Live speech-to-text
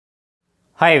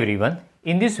Hi everyone,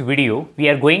 in this video we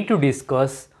are going to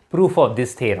discuss proof of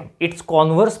this theorem. Its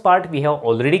converse part we have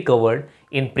already covered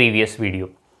in previous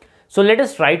video. So let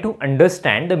us try to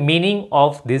understand the meaning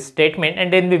of this statement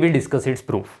and then we will discuss its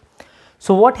proof.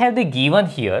 So what have they given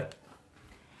here?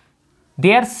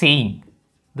 They are saying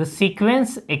the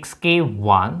sequence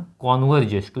xk1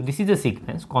 converges to, this is the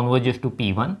sequence, converges to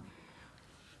P1,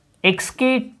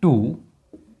 xk2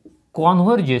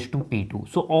 converges to P2.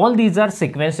 So all these are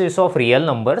sequences of real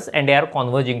numbers and they are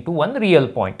converging to one real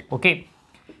point, okay,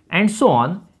 and so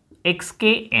on.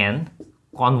 Xkn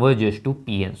converges to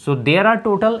Pn. So there are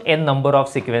total n number of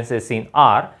sequences in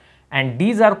R and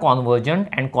these are convergent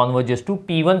and converges to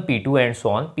P1, P2 and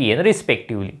so on, Pn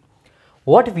respectively.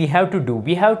 What we have to do?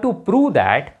 We have to prove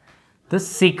that the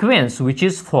sequence which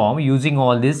is formed using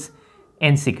all these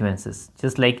n sequences,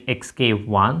 just like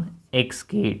xk1,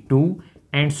 xk2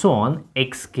 and so on,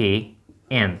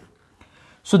 xkn.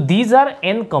 So these are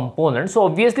n components. So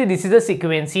obviously this is a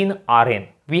sequence in Rn.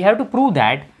 We have to prove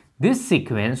that this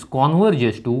sequence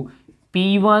converges to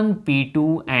P1,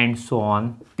 P2 and so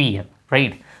on, Pn,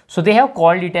 right? So they have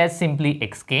called it as simply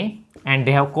xk and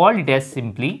they have called it as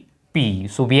simply p.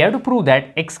 So we have to prove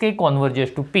that xk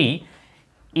converges to p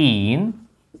in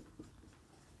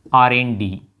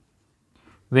Rnd,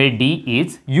 where d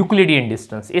is Euclidean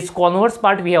distance. Its converse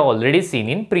part we have already seen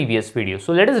in previous video.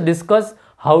 So let us discuss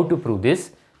how to prove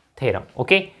this theorem,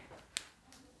 okay.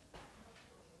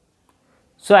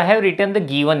 So I have written the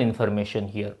given information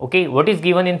here, okay. What is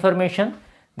given information?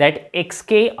 That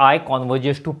xki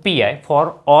converges to pi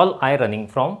for all I running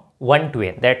from 1 to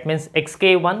n. That means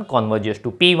xk1 converges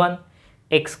to p1,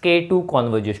 xk2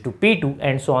 converges to p2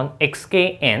 and so on,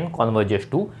 xkn converges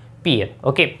to pn,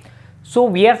 okay. So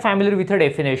we are familiar with the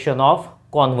definition of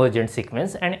convergent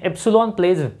sequence and epsilon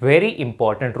plays a very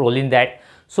important role in that.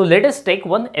 So let us take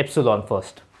one epsilon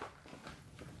first.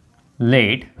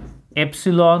 Let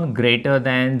epsilon greater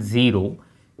than 0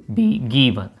 be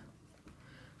given.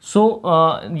 So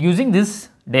using this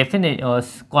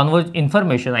convergent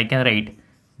information, I can write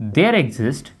there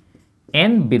exists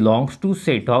n belongs to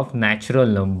set of natural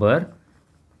number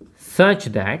such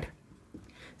that,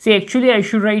 see, actually I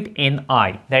should write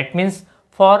ni. That means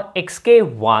for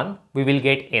xk1 we will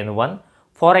get n1,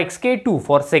 for xk2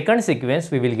 for second sequence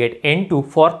we will get n2,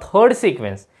 for third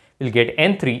sequence we will get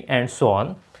n3 and so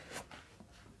on,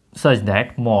 such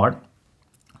that mod.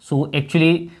 So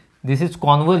actually this is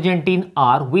convergent in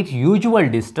R with usual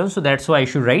distance. So that's why I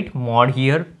should write mod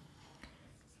here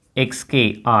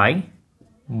xki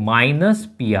minus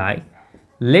pi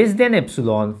less than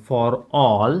epsilon for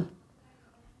all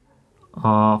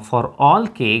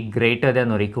k greater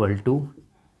than or equal to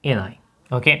ni,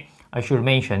 okay. I should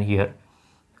mention here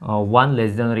 1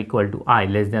 less than or equal to I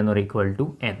less than or equal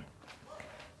to n.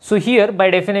 So here by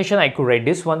definition I could write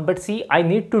this one, but see, I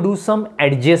need to do some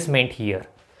adjustment here.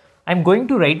 I'm going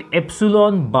to write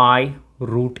epsilon by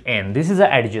root n. This is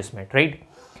an adjustment, right?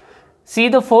 See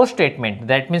the first statement,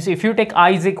 that means if you take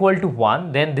I is equal to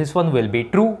 1, then this one will be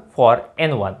true for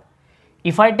n1.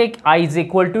 If I take I is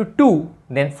equal to 2,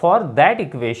 then for that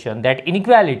equation, that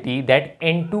inequality, that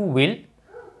n2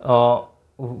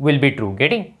 will be true,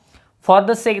 getting? For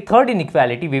the third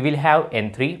inequality, we will have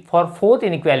n3. For fourth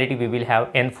inequality, we will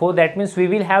have n4. That means we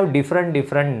will have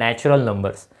different natural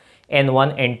numbers,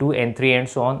 n1, n2, n3 and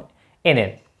so on,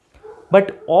 nn.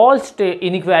 But all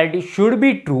inequalities should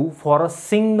be true for a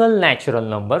single natural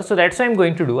number. So that's what I'm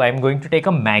going to do. I'm going to take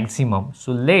a maximum.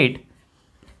 So let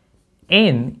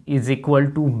n is equal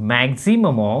to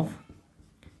maximum of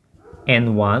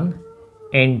n1,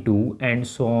 n2 and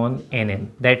so on, nn.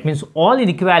 That means all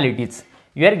inequalities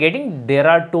you are getting, there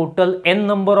are total n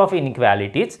number of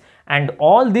inequalities and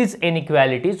all these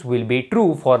inequalities will be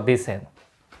true for this n.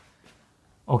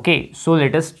 Okay, so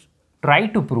let us try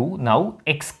to prove now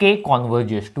xk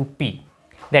converges to p.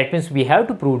 That means we have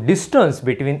to prove distance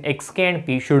between xk and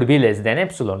p should be less than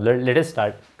epsilon. Let us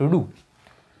start to do.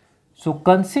 So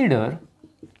consider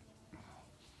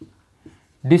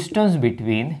distance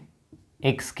between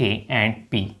xk and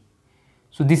p.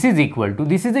 So this is equal to,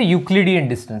 this is a Euclidean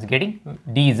distance, getting?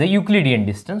 D is a Euclidean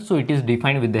distance, so it is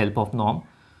defined with the help of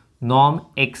norm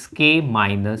xk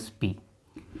minus p.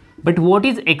 But what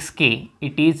is xk?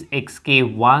 It is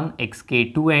xk1,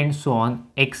 xk2 and so on,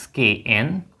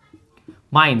 xkn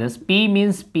minus p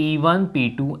means p1,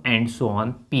 p2 and so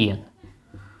on, pn.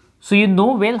 So you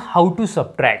know well how to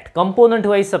subtract, component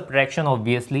wise subtraction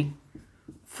obviously.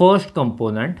 First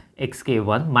component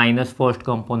xk1 minus first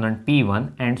component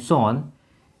p1 and so on,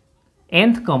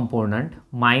 nth component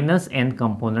minus nth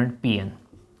component pn.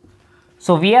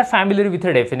 So we are familiar with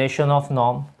the definition of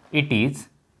norm. It is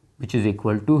which is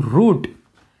equal to root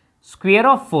square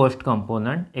of first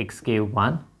component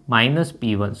xk1 minus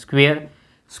p1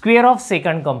 square of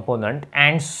second component,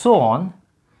 and so on,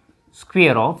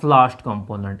 square of last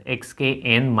component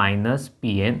xkn minus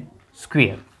pn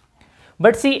square.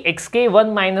 But see,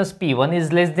 xk1 minus p1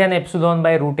 is less than epsilon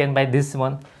by root n by this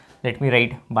one. Let me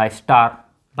write by star.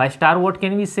 By star, what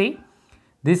can we say?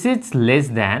 This is less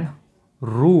than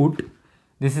root,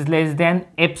 this is less than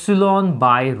epsilon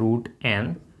by root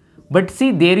n. But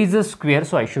see, there is a square,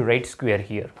 so I should write square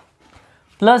here.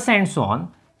 Plus and so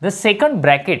on. The second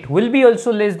bracket will be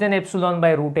also less than epsilon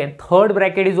by root n. Third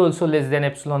bracket is also less than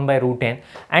epsilon by root n.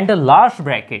 And the last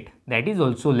bracket, that is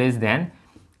also less than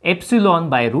epsilon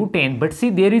by root n. But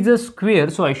see, there is a square,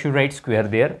 so I should write square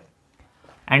there.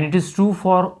 And it is true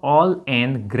for all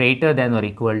n greater than or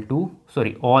equal to,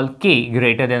 all k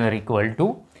greater than or equal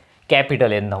to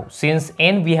capital N now. Since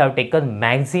n we have taken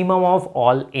maximum of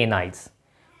all ni's.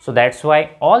 So that's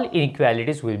why all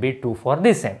inequalities will be true for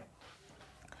this n.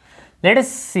 Let us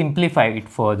simplify it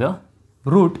further.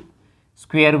 Root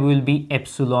square will be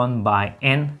epsilon by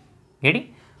n,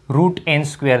 getting root n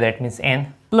square, that means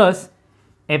n, plus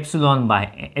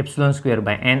epsilon square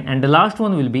by n, and the last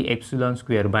one will be epsilon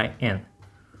square by n.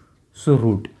 So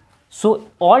root.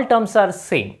 So all terms are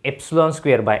same, epsilon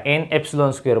square by n,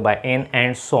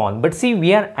 and so on. But see,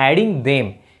 we are adding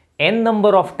them n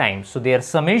number of times. So their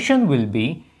summation will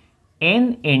be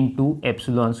n into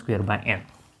epsilon square by n.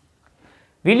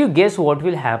 Will you guess what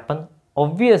will happen?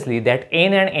 Obviously that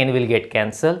n and n will get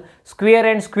cancelled, square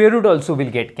and square root also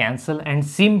will get cancelled, and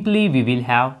simply we will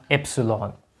have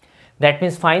epsilon. That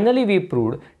means finally we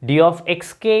proved d of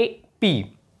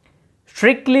xkp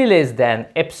strictly less than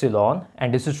epsilon,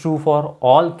 and this is true for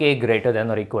all k greater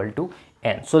than or equal to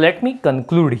n. So let me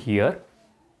conclude here.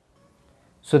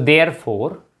 So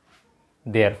therefore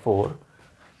d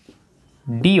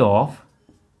of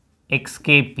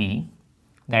xkp,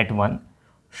 that one,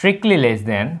 strictly less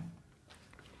than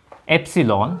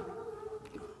epsilon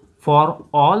for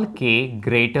all k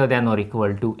greater than or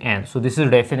equal to n. So this is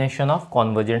definition of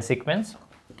convergent sequence.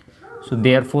 So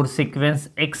therefore sequence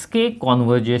xk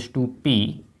converges to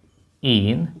p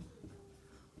in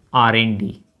R and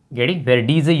D, getting, where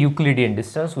D is a Euclidean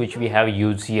distance which we have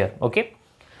used here. Okay.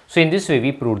 So in this way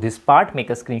we proved this part.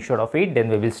 Make a screenshot of it, then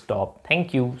we will stop.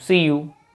 Thank you. See you.